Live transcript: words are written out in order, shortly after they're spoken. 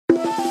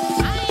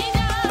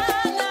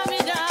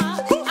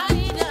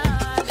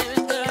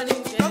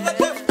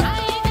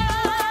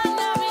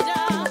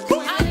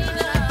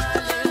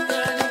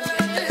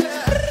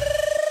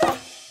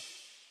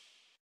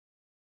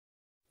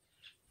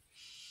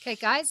Okay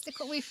guys, look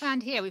what we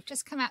found here. We've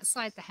just come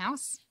outside the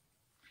house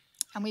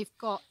and we've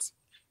got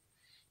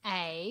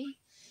a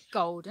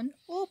golden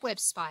orb web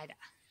spider.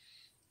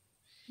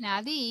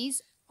 Now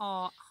these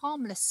are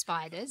harmless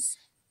spiders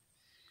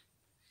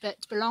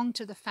that belong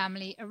to the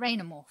family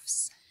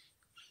Aranomorphs,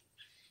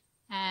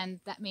 and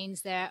that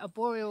means they're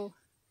arboreal.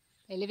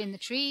 They live in the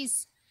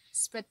trees,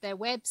 spread their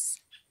webs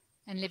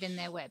and live in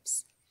their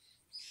webs,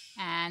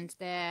 and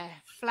their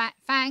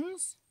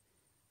fangs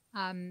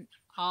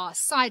are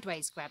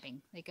sideways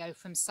grabbing. They go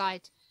from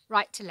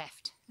right to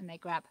left and they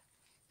grab.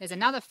 There's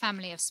another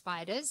family of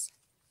spiders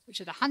which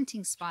are the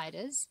hunting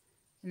spiders,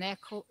 and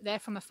they're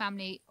from a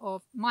family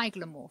of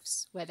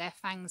myglomorphs where their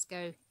fangs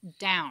go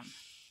down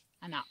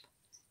and up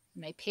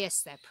and they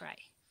pierce their prey.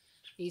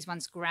 These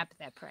ones grab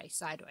their prey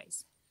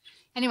sideways.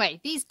 Anyway,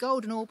 these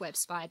golden orb web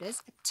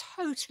spiders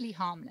are totally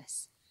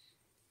harmless.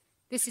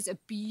 This is a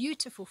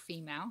beautiful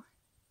female.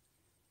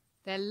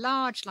 They're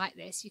large like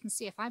this. You can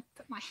see if I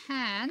put my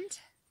hand,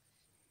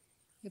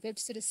 you'll be able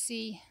to sort of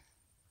see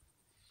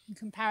in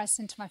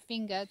comparison to my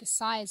finger the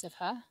size of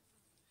her.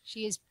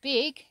 She is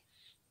big,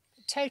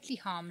 but totally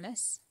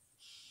harmless.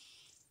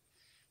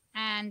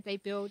 And they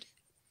build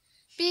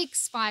big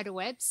spider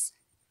webs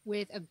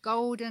with a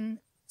golden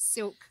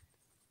silk.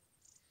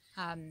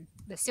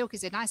 The silk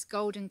is a nice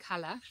golden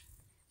colour,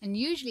 and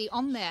usually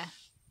on their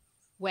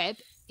web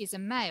is a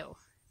male.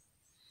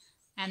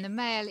 And the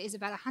male is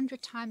about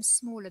 100 times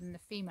smaller than the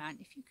female.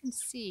 And if you can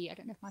see, I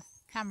don't know if my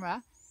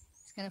camera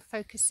is going to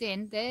focus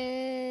in,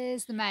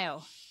 there's the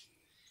male,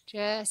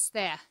 just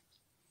there.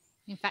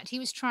 In fact, he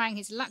was trying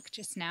his luck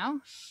just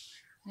now,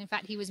 and in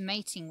fact he was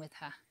mating with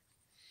her.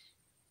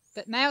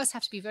 But males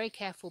have to be very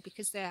careful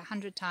because they're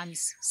 100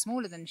 times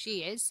smaller than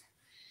she is.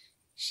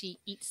 She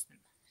eats them,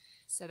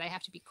 so they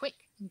have to be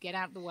quick and get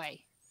out of the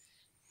way.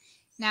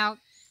 Now,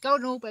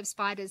 golden orb web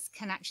spiders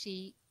can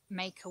actually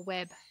make a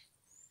web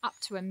up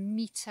to 1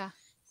 meter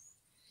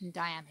in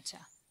diameter,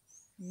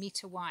 1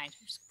 meter wide,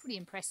 which is pretty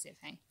impressive,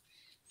 eh?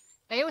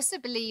 They also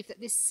believe that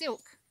this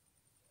silk,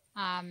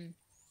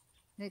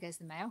 there goes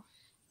the male.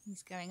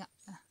 He's going up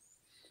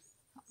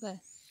the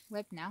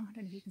web now. I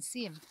don't know if you can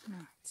see him. No,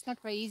 it's not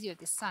very easy with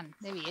this sun.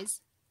 There he is.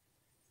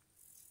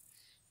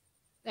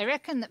 They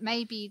reckon that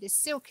maybe the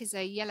silk is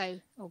a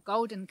yellow or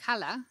golden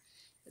colour,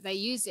 that they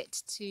use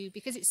it to,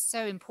 because it's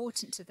so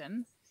important to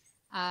them,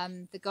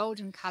 the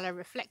golden colour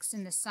reflects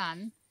in the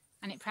sun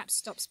and it perhaps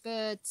stops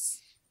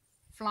birds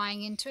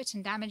flying into it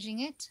and damaging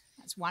it.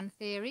 That's one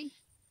theory.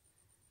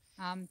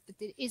 But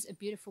it is a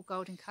beautiful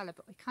golden colour,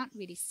 but we can't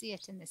really see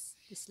it in this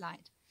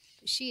light.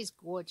 But she is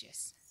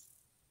gorgeous.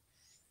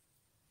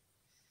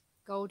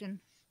 Golden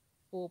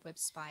orb web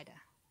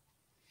spider.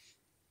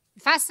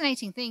 The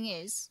fascinating thing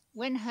is,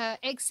 when her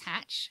eggs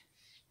hatch,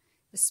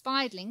 the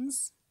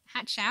spiderlings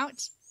hatch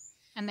out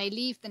and they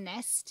leave the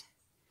nest,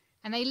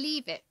 and they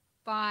leave it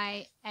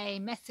by a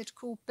method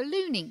called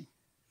ballooning.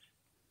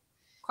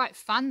 Quite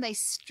fun. They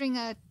spin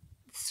a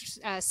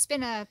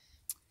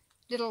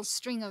little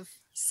string of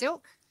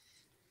silk,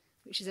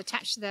 which is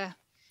attached to their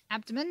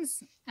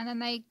abdomens, and then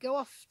they go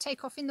off,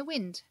 take off in the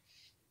wind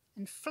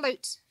and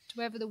float to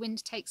wherever the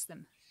wind takes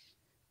them.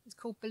 It's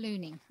called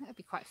ballooning. That would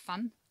be quite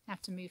fun.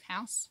 Have to move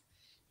house.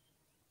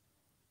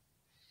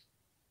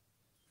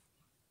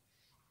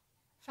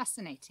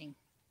 Fascinating.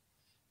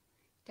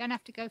 Don't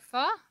have to go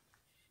far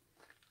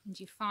and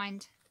you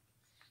find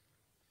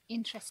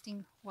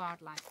interesting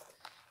wildlife.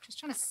 Just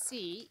trying to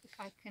see if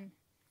I can.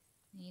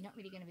 You're not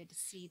really going to be able to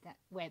see that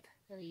web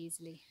very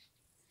easily.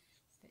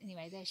 But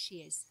anyway, there she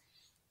is.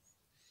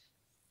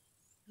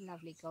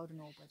 Lovely golden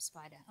orb web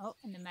spider. Oh,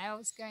 and the male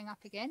is going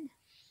up again.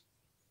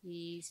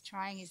 He's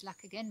trying his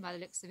luck again by the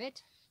looks of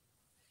it.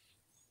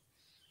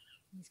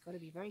 He's got to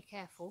be very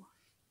careful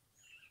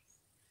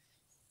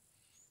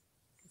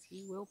because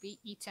he will be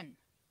eaten.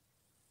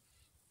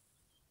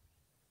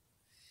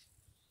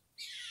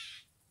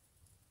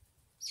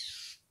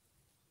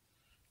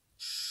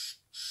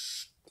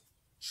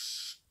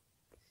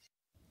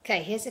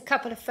 Okay, here's a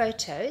couple of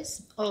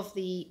photos of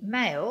the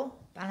male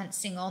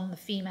balancing on the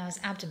female's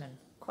abdomen.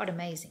 Quite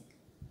amazing.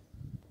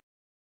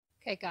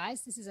 Okay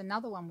guys, this is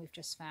another one we've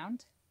just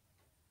found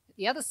at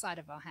the other side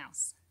of our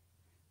house.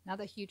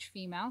 Another huge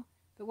female.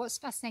 But what's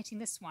fascinating,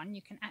 this one,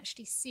 you can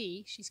actually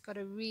see she's got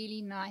a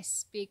really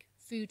nice big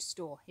food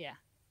store here.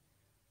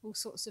 All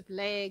sorts of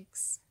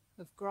legs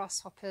of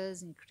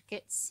grasshoppers and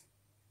crickets,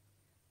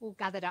 all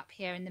gathered up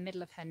here in the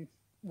middle of her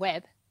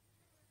web,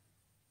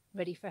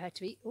 ready for her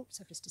to eat.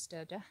 Oops, I've just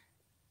disturbed her.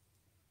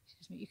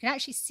 Excuse me. You can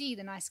actually see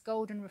the nice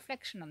golden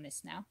reflection on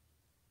this now.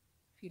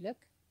 If you look,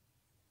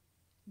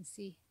 you can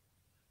see.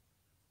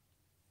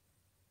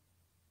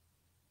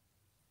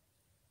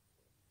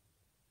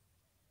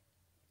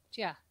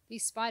 Yeah,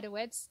 these spider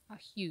webs are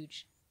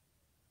huge.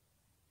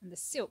 And the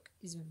silk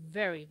is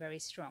very, very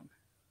strong.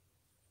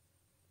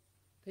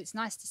 But it's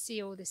nice to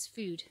see all this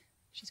food.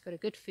 She's got a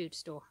good food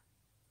store.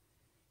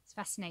 It's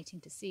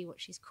fascinating to see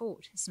what she's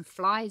caught. There's some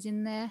flies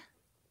in there.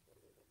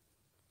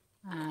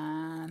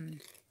 And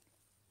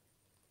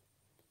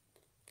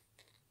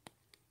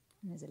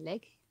there's a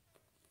leg.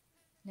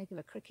 leg of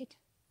a cricket.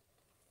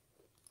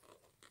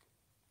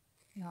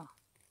 Yeah,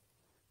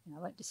 I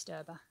won't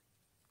disturb her.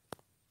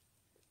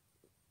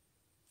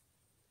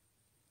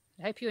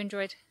 I hope you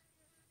enjoyed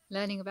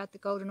learning about the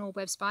golden orb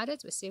web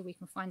spiders. We'll see if we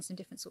can find some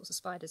different sorts of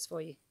spiders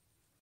for you.